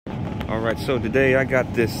Alright, so today I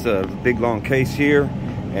got this big long case here,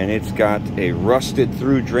 and it's got a rusted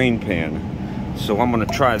through drain pan. So I'm gonna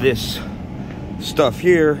try this stuff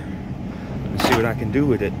here and see what I can do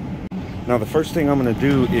with it. Now the first thing I'm gonna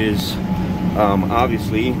do is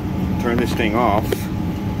obviously turn this thing off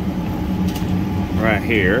right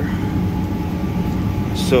here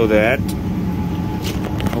so that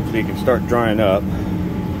hopefully it can start drying up.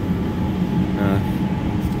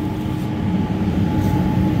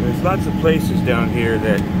 There's lots of places down here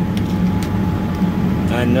that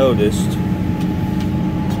I noticed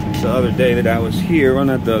the other day that I was here. Well,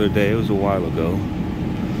 not the other day, it was a while ago.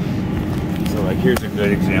 So like here's a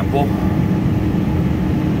good example.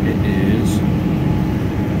 It is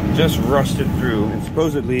just rusted through and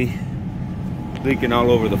supposedly leaking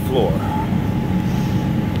all over the floor.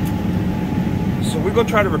 So we're gonna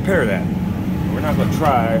try to repair that. We're not gonna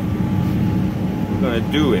try, we're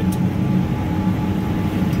gonna do it.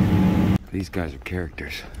 These guys are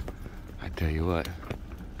characters. I tell you what,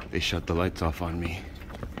 they shut the lights off on me.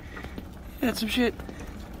 That's some shit.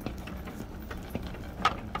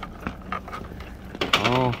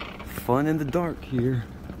 Oh, fun in the dark here.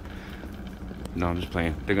 No, I'm just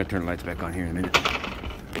playing. They're gonna turn the lights back on here in a minute.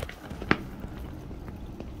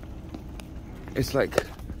 It's like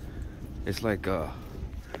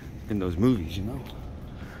in those movies, you know,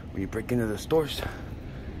 when you break into the stores. You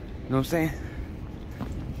know what I'm saying?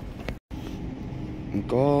 And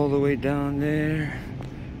go all the way down there,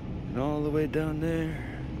 and all the way down there.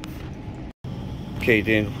 Okay,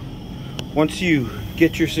 then once you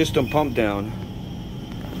get your system pumped down,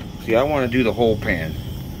 see, I want to do the whole pan.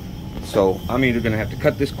 So I'm either gonna have to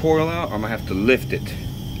cut this coil out, or I'm gonna have to lift it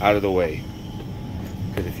out of the way.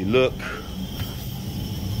 Because if you look,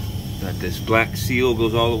 got this black seal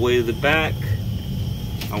goes all the way to the back.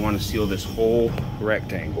 I want to seal this whole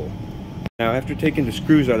rectangle. Now, after taking the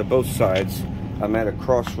screws out of both sides, I'm at a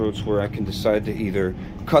crossroads where I can decide to either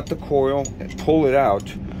cut the coil and pull it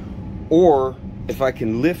out, or if I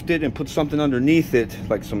can lift it and put something underneath it,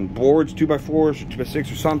 like some boards, 2x4s or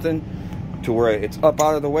 2x6 or something, to where it's up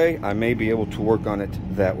out of the way, I may be able to work on it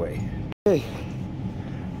that way. Okay,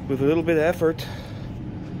 with a little bit of effort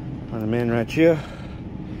on the man right here,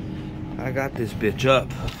 I got this bitch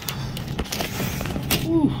up.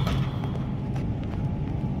 Whew.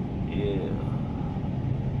 Yeah.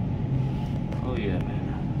 Oh yeah,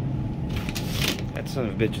 man. That son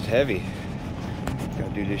of a bitch is heavy. You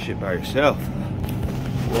gotta do this shit by yourself.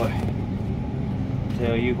 Boy,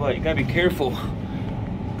 tell you what, you gotta be careful,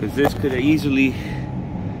 because this could have easily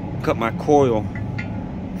cut my coil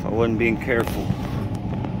if I wasn't being careful.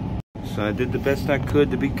 So I did the best I could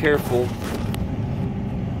to be careful,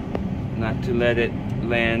 not to let it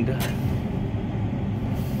land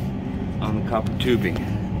on the copper tubing,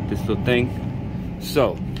 this little thing.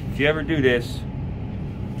 So if you ever do this,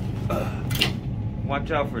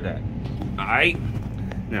 watch out for that. Alright,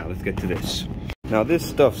 now let's get to this. Now this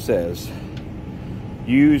stuff says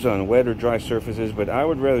use on wet or dry surfaces, but I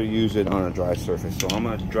would rather use it on a dry surface, so I'm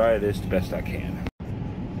going to dry this the best I can.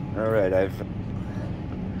 Alright, I've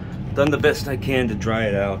done the best I can to dry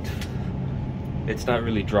it out. It's not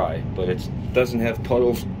really dry, but it doesn't have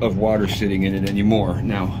puddles of water sitting in it anymore.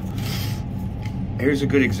 Now, here's a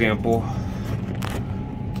good example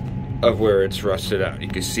of where it's rusted out. You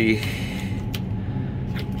can see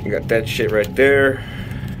you got that shit right there.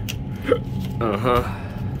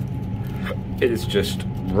 It is just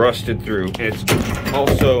rusted through. It's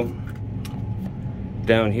also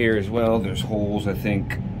down here as well. There's holes, I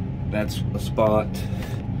think. That's a spot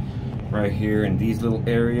right here in these little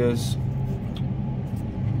areas.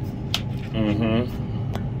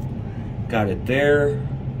 Got it there.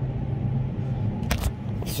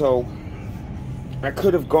 So I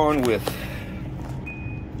could have gone with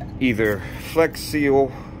either Flex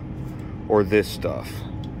Seal or this stuff.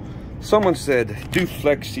 Someone said do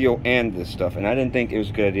Flex Seal and this stuff, and I didn't think it was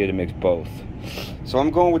a good idea to mix both. So I'm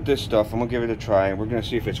going with this stuff. I'm gonna give it a try, and we're gonna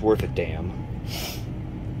see if it's worth a damn.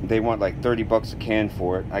 They want like 30 bucks a can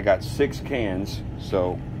for it. I got 6 cans,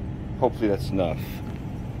 so hopefully that's enough.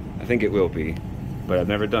 I think it will be, but I've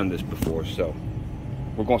never done this before, so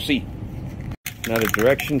we're gonna see. Now the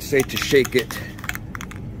directions say to shake it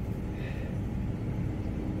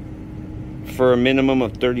for a minimum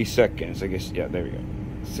of 30 seconds. I guess, yeah, there we go.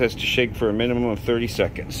 It says to shake for a minimum of 30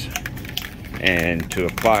 seconds. And to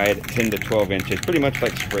apply it 10 to 12 inches, pretty much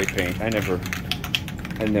like spray paint. I never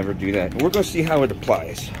do that. We're gonna see how it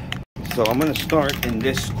applies. So I'm gonna start in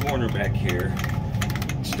this corner back here.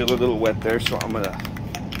 It's still a little wet there, so I'm gonna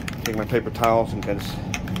take my paper towels and just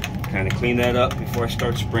kind of clean that up before I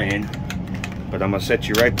start spraying. But I'm gonna set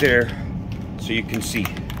you right there so you can see.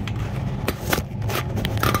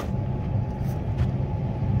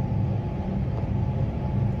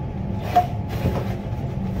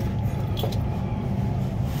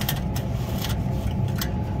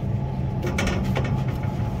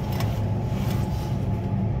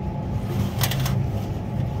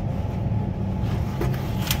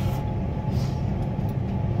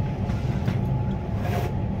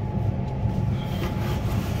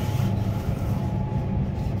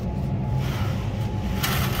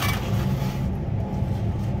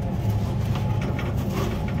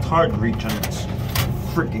 hard to reach on this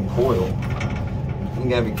freaking coil. You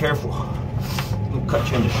gotta be careful. It'll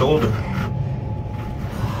cut you in the shoulder,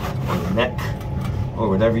 or the neck, or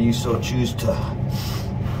whatever you so choose to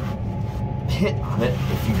hit on it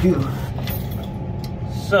if you do.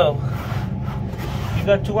 So, you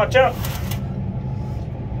got to watch out.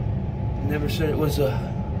 Never said it was a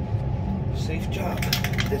safe job,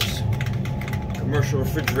 this commercial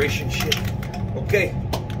refrigeration shit. Okay,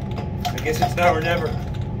 I guess it's now or never.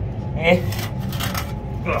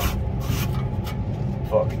 Ugh.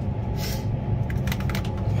 Fuck.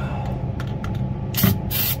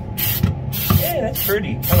 Yeah, that's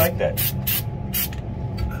pretty. I like that.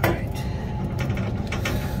 Alright.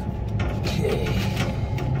 Okay.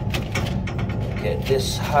 Get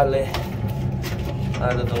this holly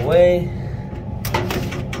out of the way.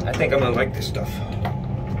 I think I'm gonna like this stuff.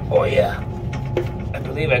 Oh yeah. I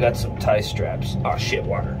believe I got some tie straps. Oh shit,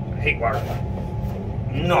 water. I hate water.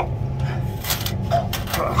 No. No.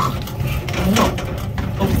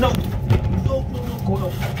 Oh no. No,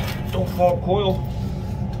 coil. Don't fall, coil.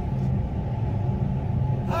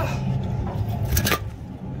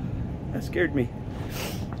 That scared me.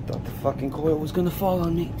 Thought the fucking coil was gonna fall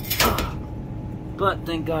on me. But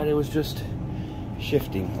thank God it was just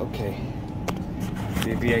shifting. Okay.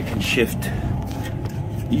 Maybe I can shift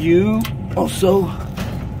you also.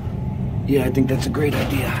 Yeah, I think that's a great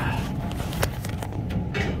idea.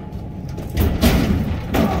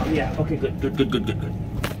 Yeah, okay, good.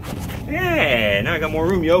 Yeah, now I got more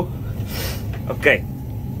room, yo. Okay.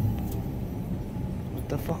 What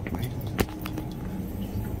the fuck, man?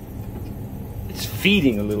 It's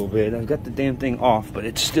feeding a little bit. I've got the damn thing off, but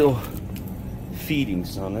it's still feeding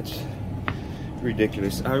some. That's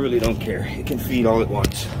ridiculous. I really don't care. It can feed all at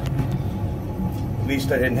once. At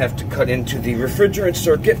least I didn't have to cut into the refrigerant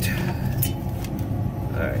circuit.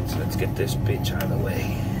 Alright, so let's get this bitch out of the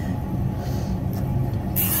way.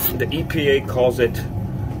 The EPA calls it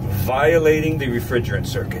violating the refrigerant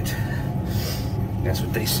circuit. That's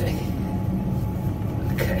what they say.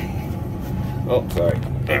 Okay. Oh, sorry.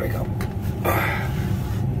 There we go.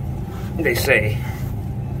 They say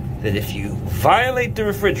that if you violate the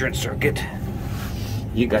refrigerant circuit,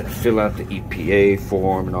 you gotta fill out the EPA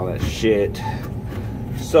form and all that shit.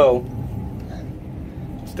 So,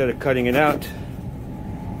 instead of cutting it out,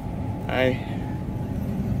 I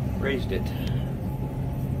raised it.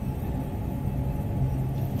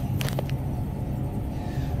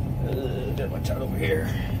 Watch out over here.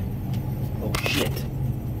 Oh shit.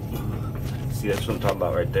 See, that's what I'm talking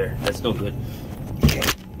about right there. That's no good. Okay.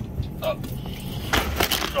 Up.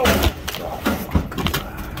 Oh, fuck.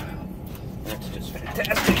 That's just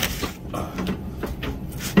fantastic.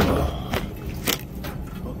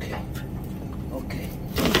 Okay.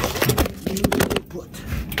 You put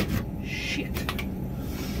shit.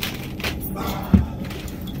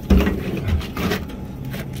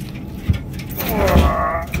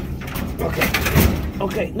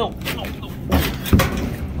 Okay, no.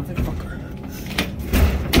 Motherfucker.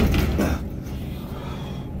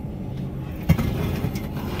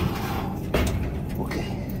 Okay.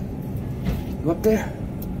 You up there?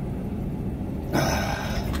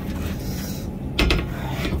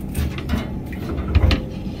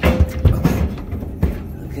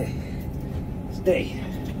 Okay. Stay.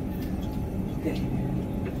 Okay.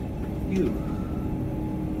 You.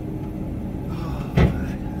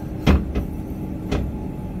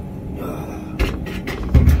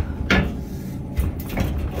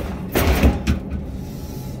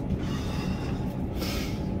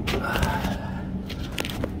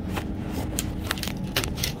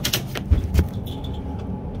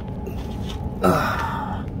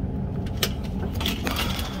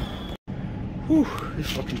 Whew,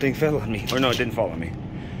 this fucking thing fell on me. Or no, it didn't fall on me.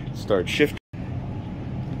 Started shifting,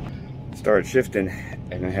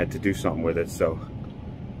 and I had to do something with it, so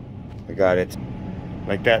I got it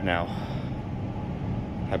like that now.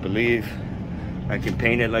 I believe I can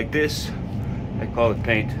paint it like this. I call it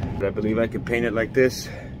paint, but I believe I can paint it like this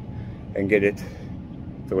and get it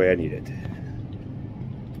the way I need it.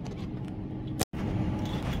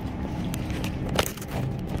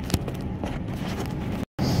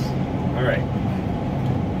 All right,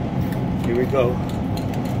 here we go.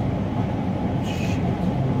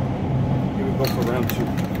 Here we go for round 2.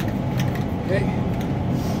 Okay.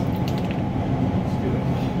 Let's do it.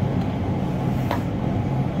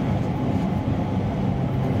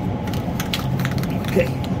 Okay.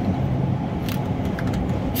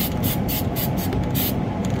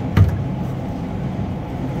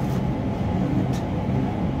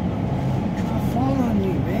 Fall on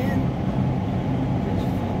me, man.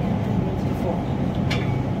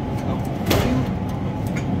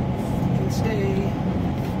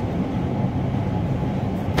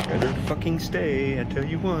 stay, I tell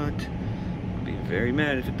you what. I'll be very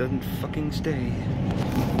mad if it doesn't fucking stay.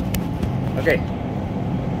 Okay.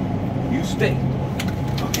 You stay.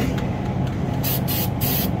 Okay.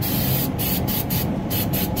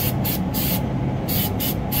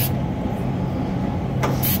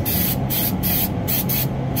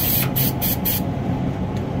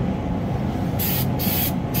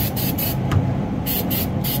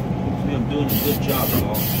 I'm doing a good job,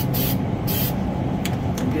 y'all.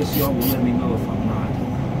 I guess y'all will let me know if I'm not.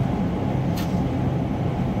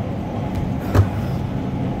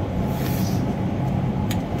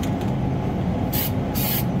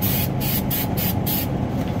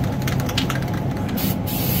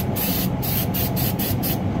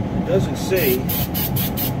 It doesn't say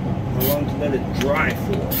how long to let it dry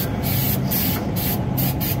for.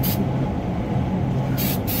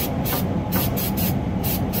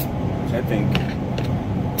 I think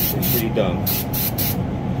it's pretty dumb.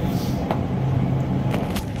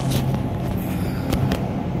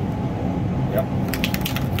 Yep. I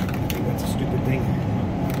think that's a stupid thing.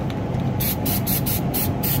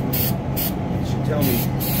 It should tell me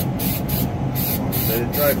how long to let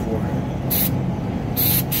it dry for.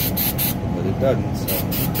 But it doesn't, so.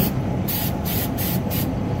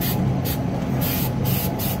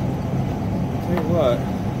 Tell you what.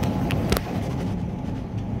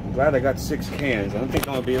 Glad I got 6 cans. I don't think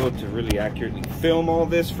I'll be able to really accurately film all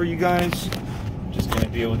this for you guys. Just gonna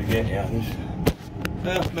be able to get,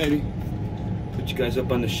 well, maybe put you guys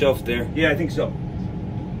up on the shelf there. Yeah, I think so.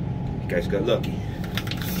 You guys got lucky.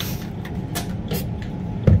 Get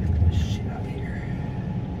this shit out of here.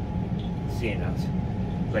 Seeing how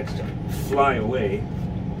it likes to fly away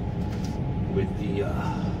with the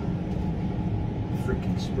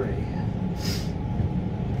freaking spray.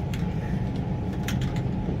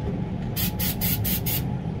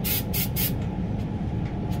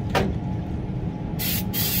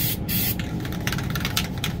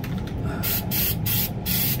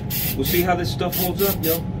 We'll see how this stuff holds up,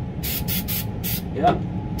 yo. Yeah.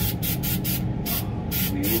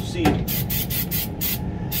 We will see.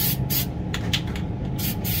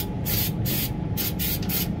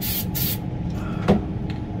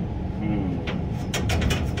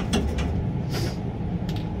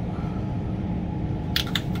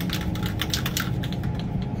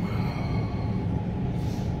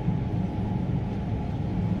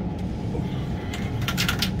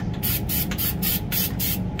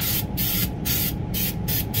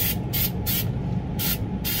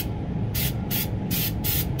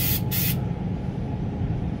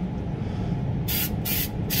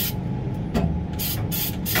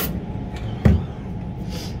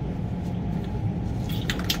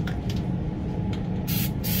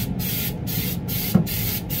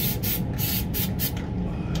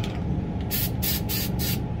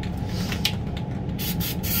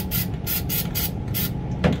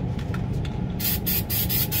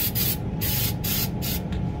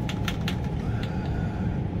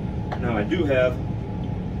 Now I do have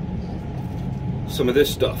some of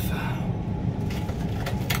this stuff.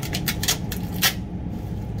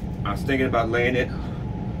 I was thinking about laying it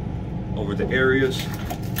over the areas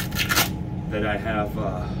that I have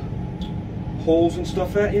holes and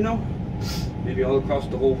stuff at, you know? Maybe all across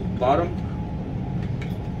the whole bottom.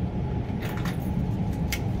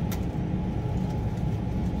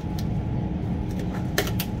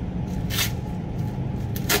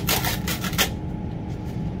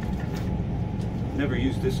 Never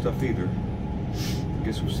used this stuff either.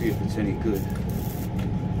 Guess we'll see if it's any good.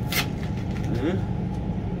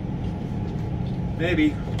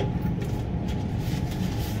 Maybe.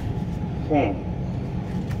 Well,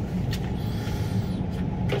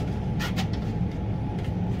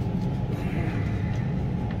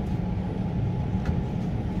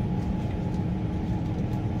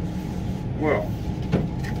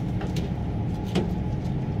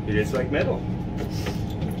 it is like metal.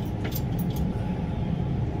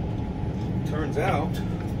 Turns out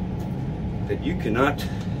that you cannot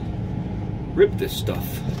rip this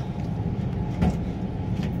stuff.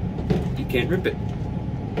 You can't rip it.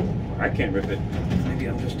 I can't rip it. Maybe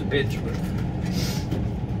I'm just a bitch, but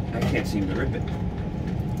I can't seem to rip it.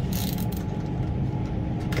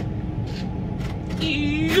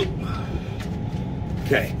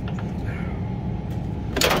 Okay.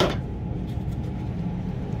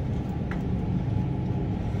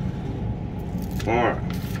 All right.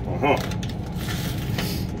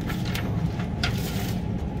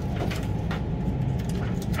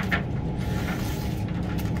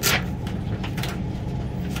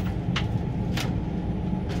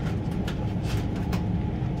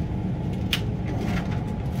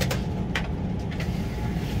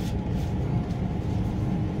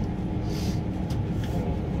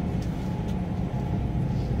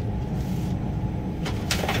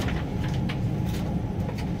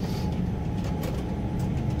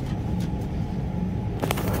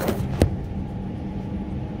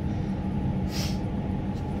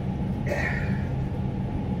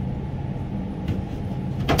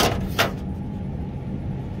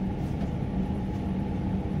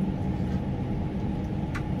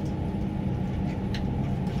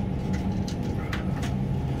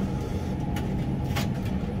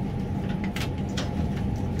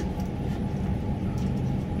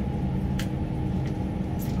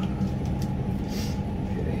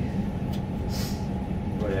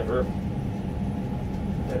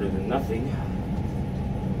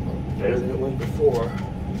 pour.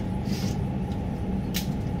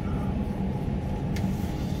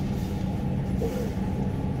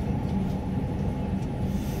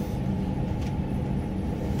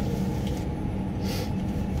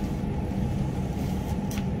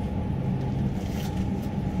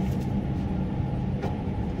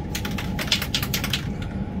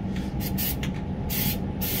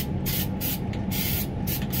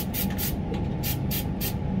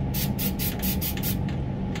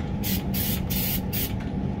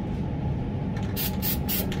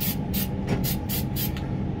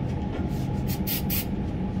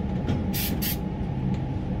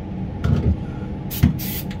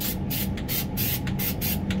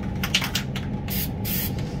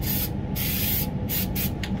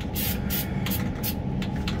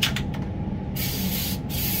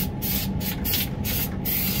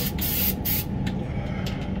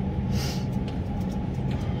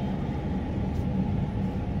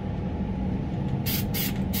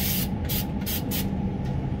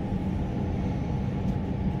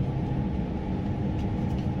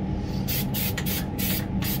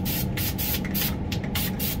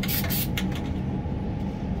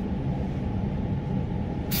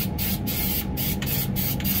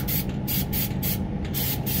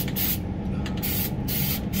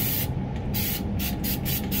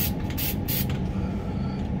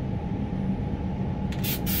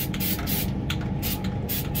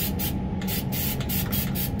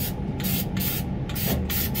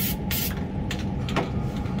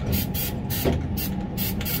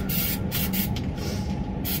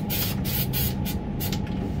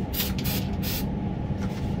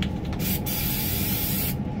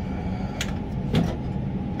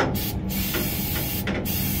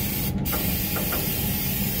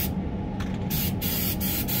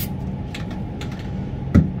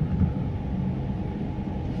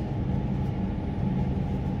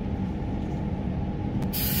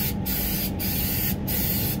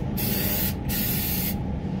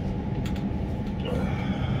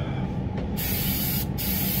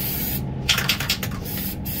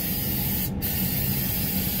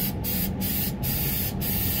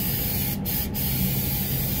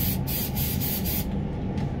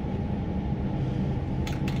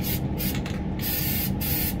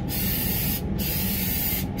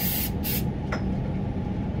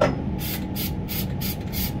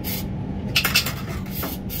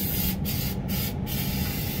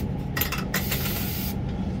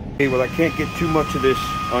 Okay, well, I can't get too much of this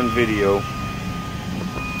on video.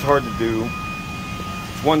 It's hard to do.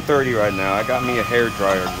 It's 1:30 right now. I got me a hair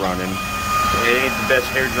dryer running. It ain't the best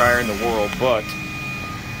hair dryer in the world, but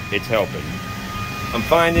it's helping. I'm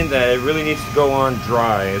finding that it really needs to go on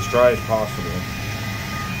dry as possible.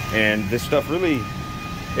 And this stuff really,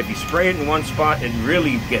 if you spray it in one spot, it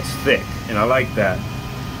really gets thick, and I like that.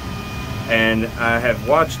 And I have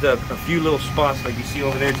watched a few little spots like you see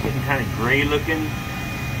over there. It's getting kind of gray looking.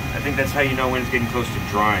 I think that's how you know when it's getting close to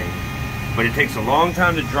drying. But it takes a long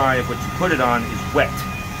time to dry if what you put it on is wet.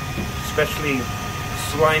 Especially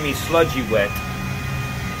slimy, sludgy wet.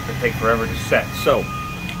 It'll take forever to set. So,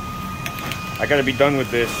 I gotta be done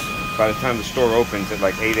with this by the time the store opens at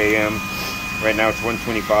like 8 a.m. Right now it's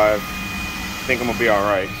 1:25. I think I'm gonna be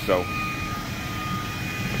alright, so.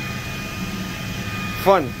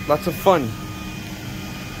 Fun, lots of fun.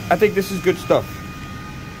 I think this is good stuff.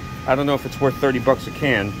 I don't know if it's worth 30 bucks a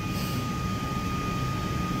can,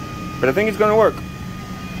 but I think it's gonna work.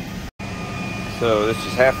 So this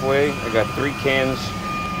is halfway. I got 3 cans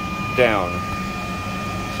down.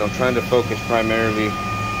 So I'm trying to focus primarily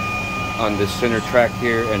on this center track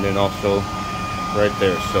here and then also right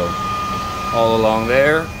there. So all along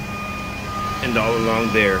there and all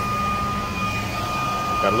along there.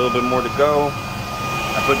 Got a little bit more to go.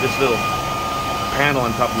 I put this little panel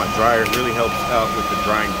on top of my dryer. It really helps out with the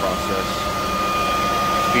drying process.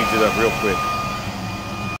 Speeds it up real quick.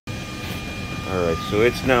 Alright, so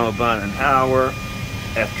it's now about an hour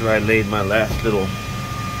after I laid my last little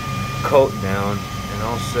coat down, and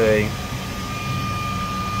I'll say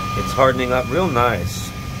it's hardening up real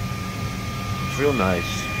nice. It's real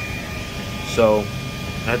nice. So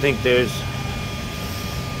I think there's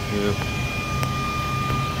a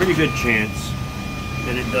pretty good chance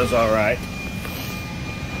that it does alright.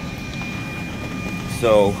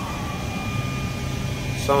 So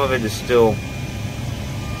some of it is still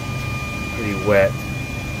pretty wet.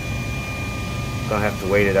 Gonna have to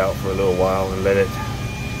wait it out for a little while and let it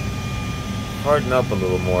harden up a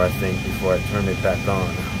little more, I think, before I turn it back on.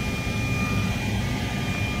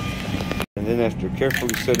 And then after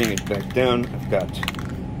carefully setting it back down, I've got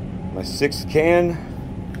my 6th can.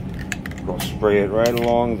 I'm gonna spray it right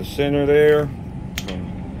along the center there.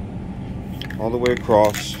 all the way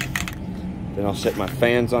across. Then I'll set my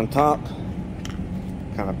fans on top,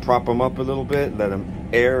 kind of prop them up a little bit, let them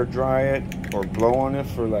air dry it or blow on it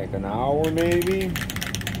for like an hour maybe.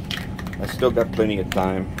 I still got plenty of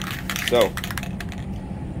time. So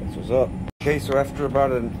that's what's up. Okay, so after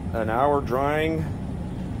about an hour drying,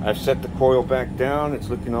 I've set the coil back down. It's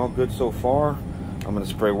looking all good so far. I'm going to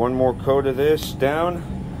spray one more coat of this down.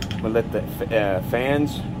 I'm going to let the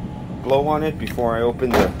fans blow on it before I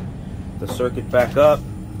open the circuit back up.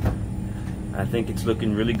 I think it's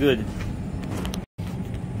looking really good.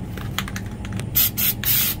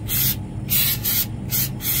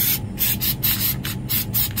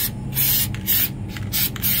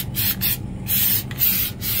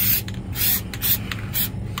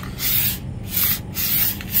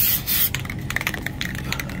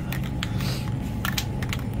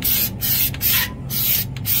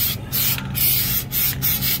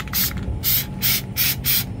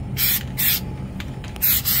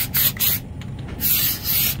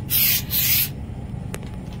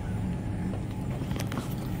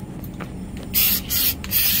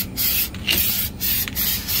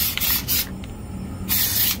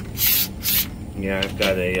 Yeah, I've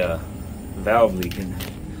got a valve leaking.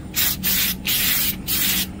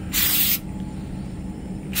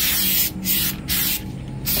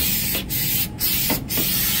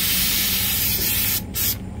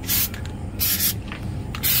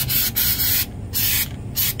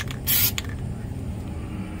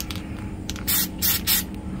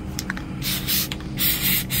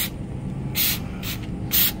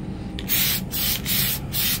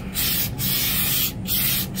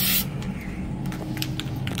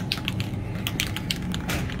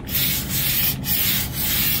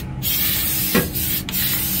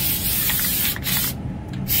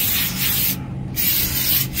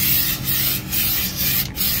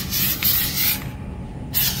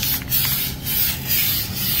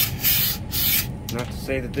 Not to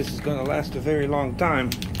say that this is going to last a very long time.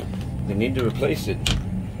 They need to replace it.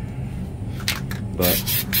 But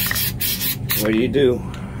what do you do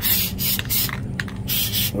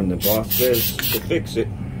when the boss says to fix it?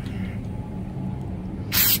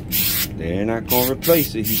 They're not going to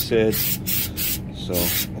replace it, he said. So,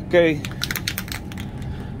 okay.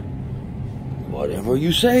 Whatever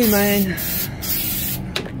you say, man.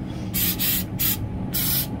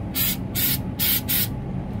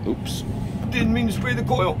 Oops. Didn't mean to spray the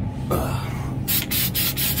coil.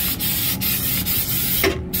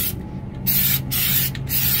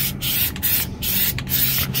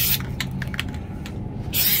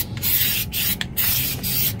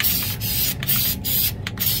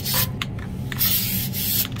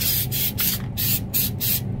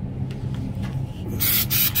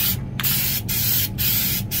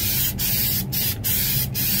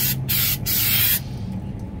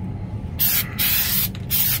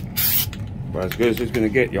 About as good as it's gonna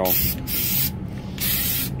get, y'all.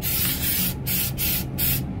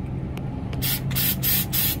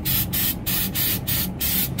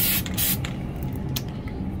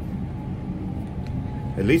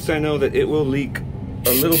 At least I know that it will leak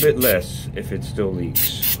a little bit less if it still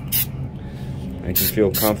leaks. I can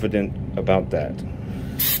feel confident about that.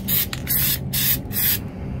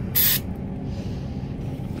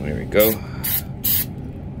 There we go.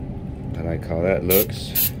 I like how that looks.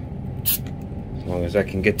 As long as I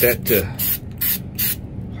can get that to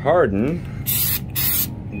harden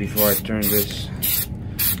before I turn this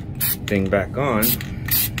thing back on,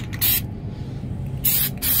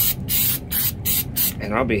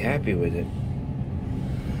 and I'll be happy with it.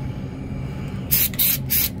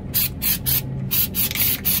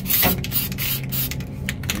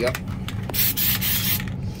 Yep.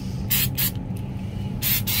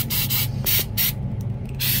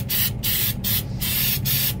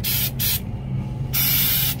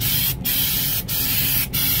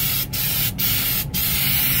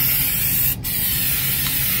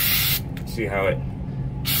 See how it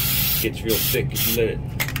gets real thick if you let it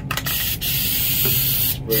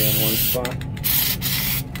spray on one spot.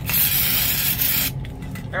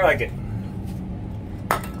 I like it.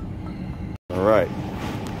 Alright.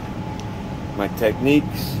 My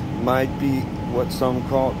techniques might be what some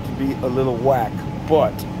call to be a little whack,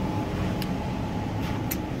 but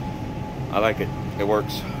I like it. It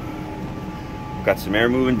works. Got some air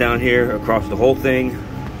moving down here across the whole thing.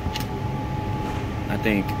 I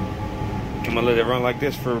think I'm gonna let it run like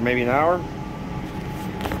this for maybe an hour,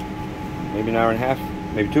 maybe an hour and a half,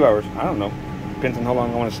 maybe 2 hours. I don't know. Depends on how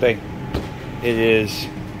long I want to stay. It is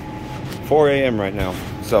 4 a.m. right now,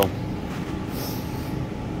 so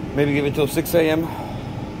maybe give it till 6 a.m.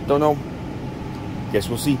 Don't know. Guess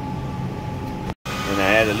we'll see. And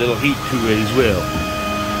I added a little heat to it as well.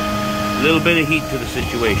 A little bit of heat to the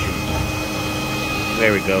situation.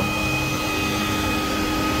 There we go.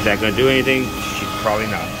 Is that going to do anything? Probably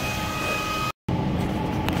not.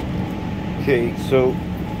 Okay, so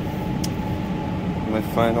my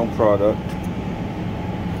final product.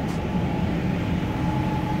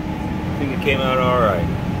 I think it came out alright.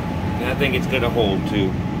 And I think it's going to hold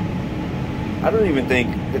too. I don't even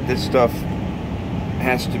think that this stuff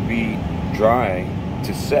has to be dry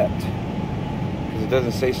to set, because it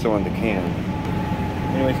doesn't say so on the can.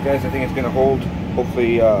 Anyways, guys, I think it's going to hold.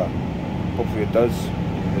 Hopefully it does.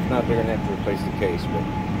 If not, they're going to have to replace the case. But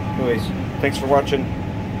anyways, thanks for watching,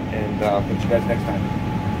 and I'll catch you guys next time.